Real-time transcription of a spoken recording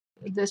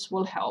this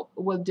will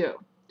do.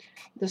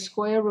 The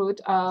square root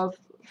of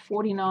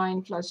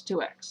 49 plus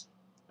 2x.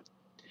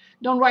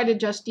 Don't write it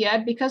just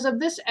yet. Because of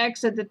this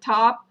x at the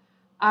top,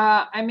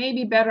 I may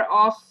be better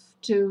off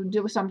to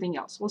do something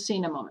else. We'll see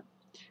in a moment.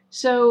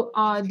 So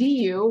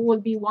du will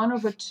be 1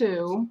 over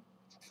 2,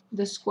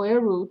 the square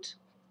root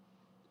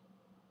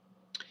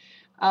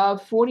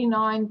of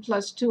 49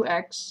 plus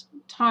 2x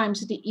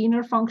times the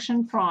inner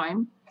function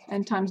prime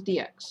and times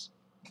dx.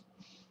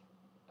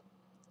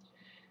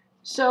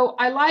 So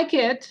I like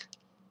it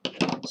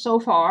so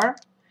far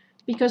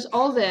because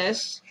all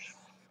this,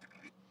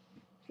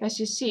 as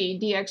you see,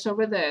 dx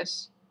over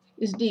this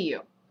is du.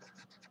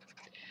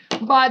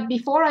 But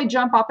before I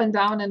jump up and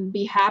down and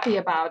be happy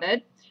about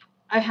it,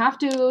 I have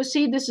to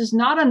see this is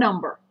not a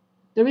number.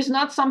 There is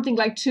not something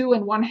like 2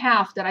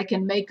 1/2 that I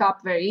can make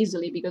up very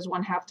easily because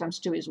 1/2 times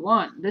 2 is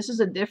 1. This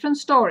is a different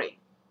story.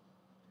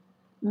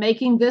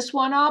 Making this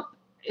one up,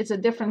 it's a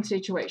different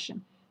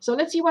situation. So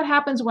let's see what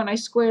happens when I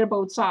square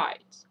both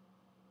sides.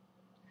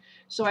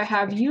 So I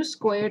have u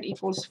squared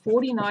equals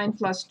 49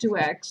 plus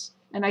 2x,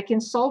 and I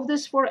can solve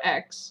this for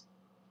x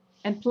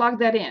and plug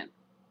that in.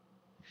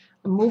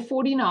 Move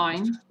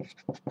 49,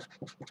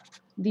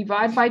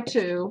 divide by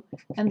 2,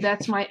 and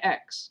that's my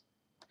x,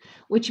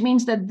 which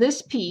means that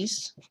this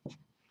piece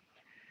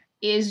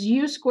is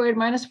u squared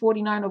minus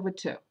 49 over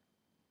 2.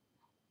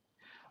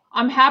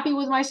 I'm happy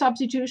with my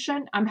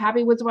substitution. I'm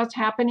happy with what's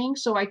happening,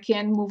 so I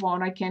can move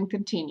on. I can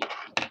continue.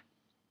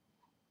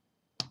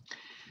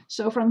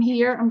 So from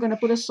here, I'm going to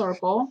put a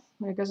circle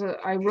because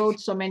I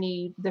wrote so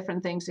many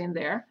different things in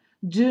there.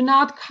 Do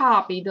not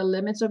copy the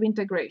limits of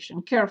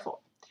integration.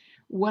 Careful.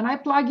 When I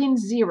plug in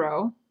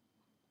 0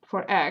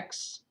 for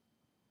x,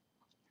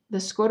 the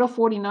square root of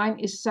 49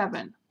 is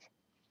 7.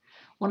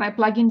 When I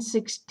plug in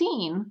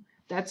 16,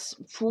 that's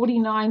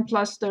 49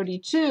 plus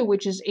 32,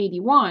 which is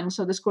 81.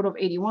 So the square root of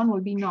 81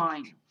 will be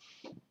 9.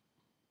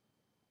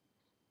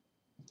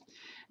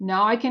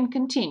 Now I can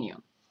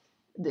continue.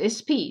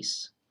 This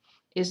piece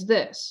is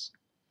this,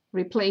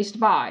 replaced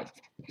by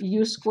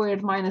u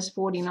squared minus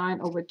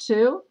 49 over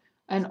 2,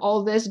 and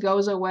all this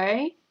goes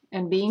away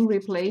and being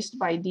replaced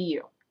by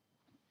du.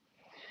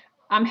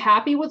 I'm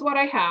happy with what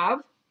I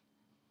have.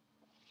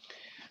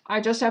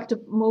 I just have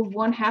to move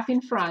 1/2 in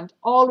front.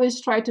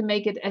 Always try to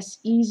make it as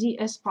easy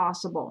as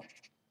possible.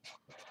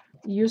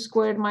 U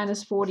squared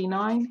minus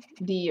 49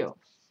 du.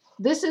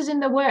 This is in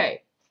the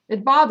way.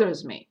 It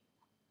bothers me.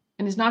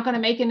 And it's not going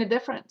to make any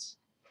difference.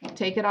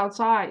 Take it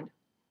outside.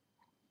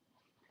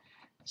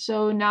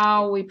 So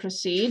now we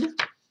proceed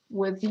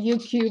with u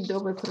cubed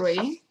over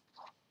 3.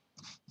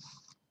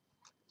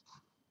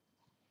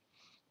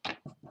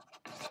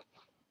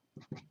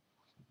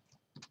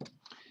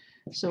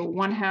 So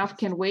 1/2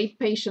 can wait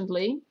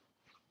patiently.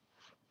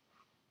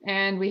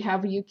 And we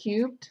have u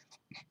cubed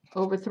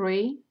over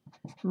 3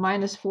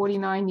 minus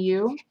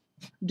 49u.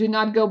 Do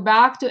not go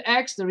back to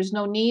x. There is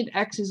no need.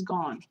 X is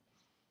gone.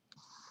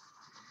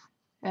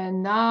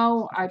 And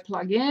now I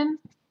plug in.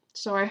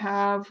 So I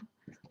have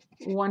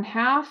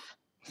 1/2,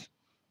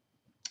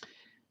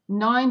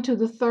 9 to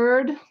the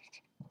third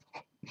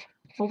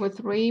over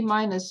 3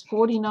 minus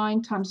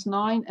 49 times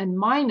 9, and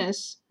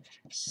minus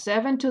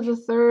 7 to the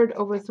third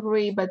over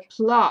 3, but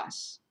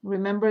plus,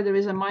 remember there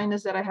is a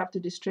minus that I have to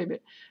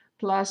distribute,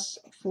 plus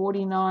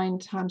 49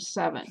 times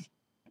 7.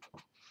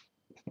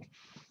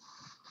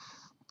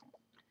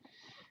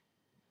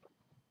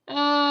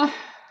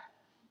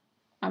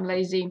 I'm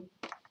lazy.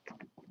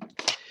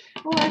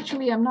 Well,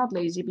 actually, I'm not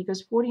lazy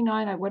because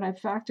 49, when I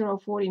factor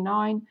out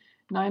 49,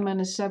 9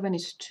 minus 7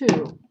 is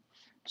 2.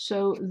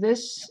 So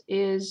this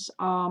is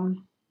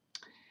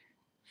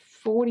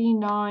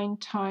 49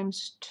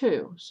 times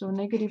 2, so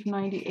negative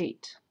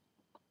 98.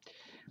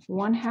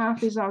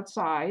 1/2 is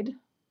outside.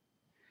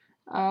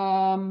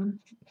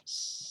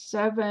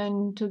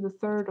 7 to the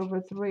third over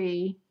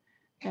 3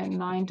 and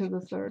 9 to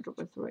the third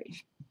over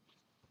 3.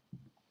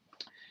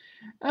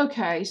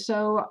 Okay,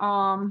 so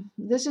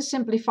this is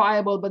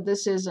simplifiable, but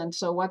this isn't,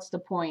 so what's the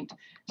point?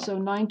 So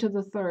 9 to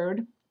the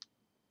third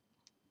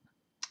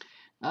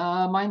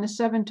minus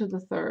 7 to the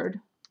third.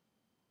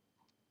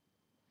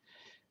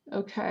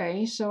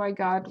 Okay, so I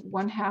got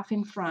 1/2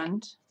 in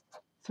front,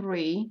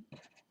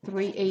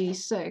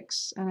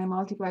 386, and I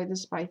multiply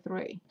this by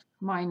 3,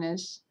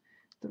 minus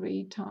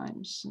 3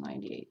 times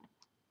 98.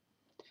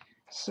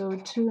 So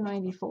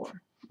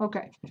 294.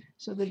 Okay,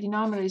 so the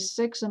denominator is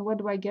 6, and what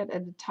do I get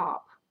at the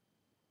top?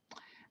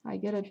 I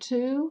get a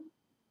 2,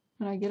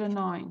 and I get a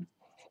 9.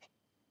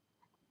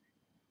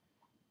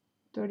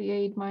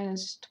 38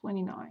 minus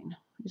 29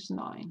 is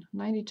 9.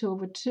 92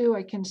 over 2,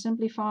 I can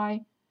simplify,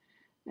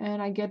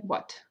 and I get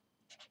what?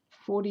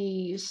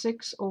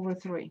 46 over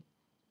 3.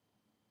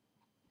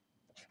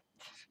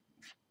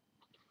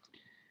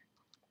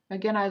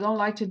 Again, I don't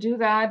like to do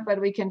that,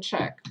 but we can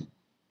check.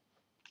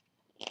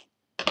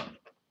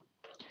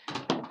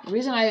 The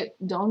reason I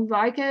don't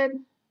like it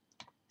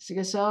is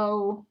because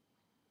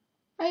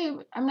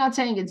I'm not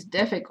saying it's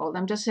difficult.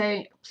 I'm just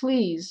saying,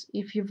 please,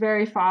 if you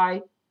verify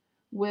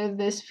with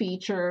this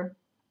feature,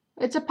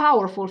 it's a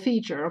powerful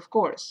feature, of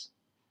course.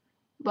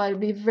 but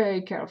be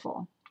very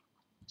careful.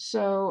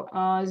 So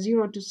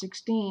 0 to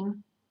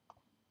 16.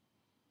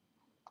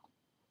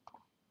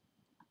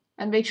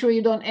 And make sure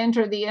you don't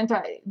enter the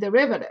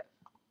antiderivative,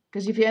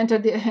 because if you enter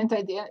the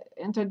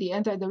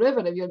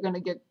antiderivative, you're going to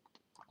get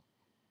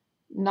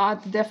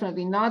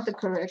definitely not the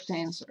correct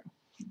answer.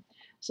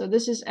 So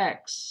this is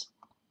x,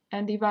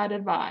 and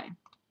divided by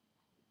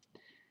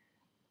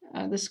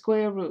the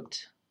square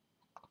root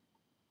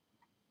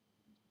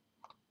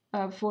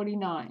of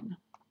 49.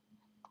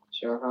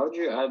 So how would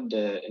you add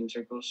the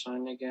integral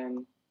sign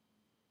again?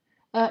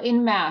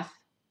 In math.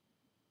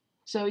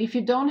 So if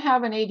you don't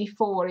have an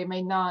 84,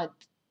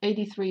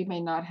 83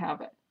 may not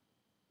have it.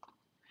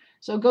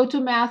 So go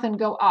to math and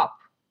go up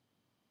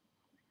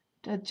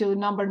to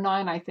number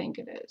 9, I think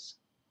it is.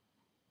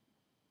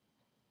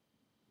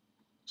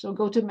 So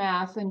go to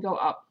math and go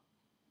up.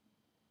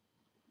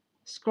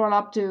 Scroll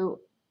up to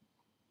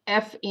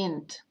f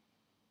int.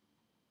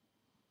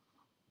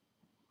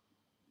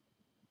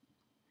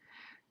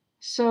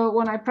 So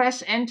when I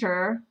press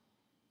enter,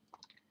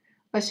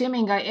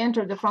 assuming I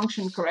entered the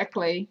function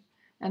correctly,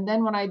 and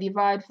then when I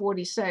divide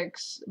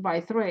 46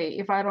 by 3,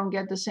 if I don't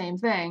get the same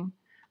thing,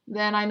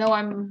 then I know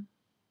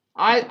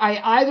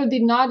I either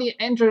did not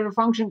enter the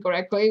function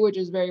correctly, which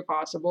is very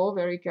possible,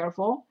 very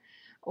careful,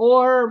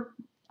 or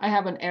I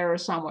have an error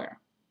somewhere.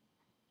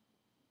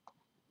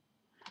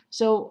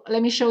 So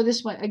let me show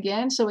this one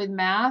again. So in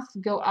math,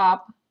 go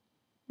up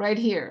right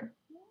here,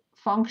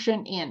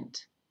 function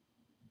int.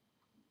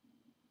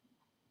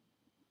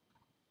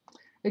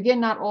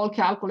 Again, not all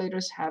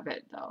calculators have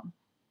it though.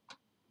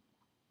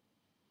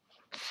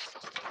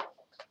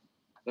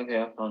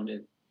 Okay, I found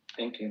it.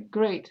 Thank you.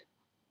 Great.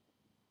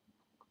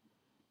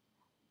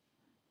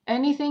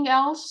 Anything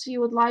else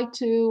you would like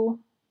to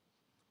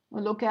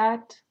look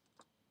at?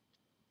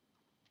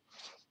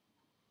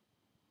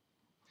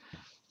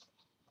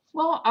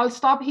 Well, I'll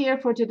stop here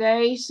for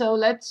today. So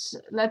let's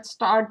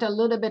start a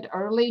little bit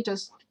early,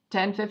 just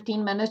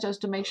 10-15 minutes,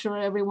 just to make sure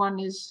everyone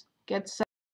gets set.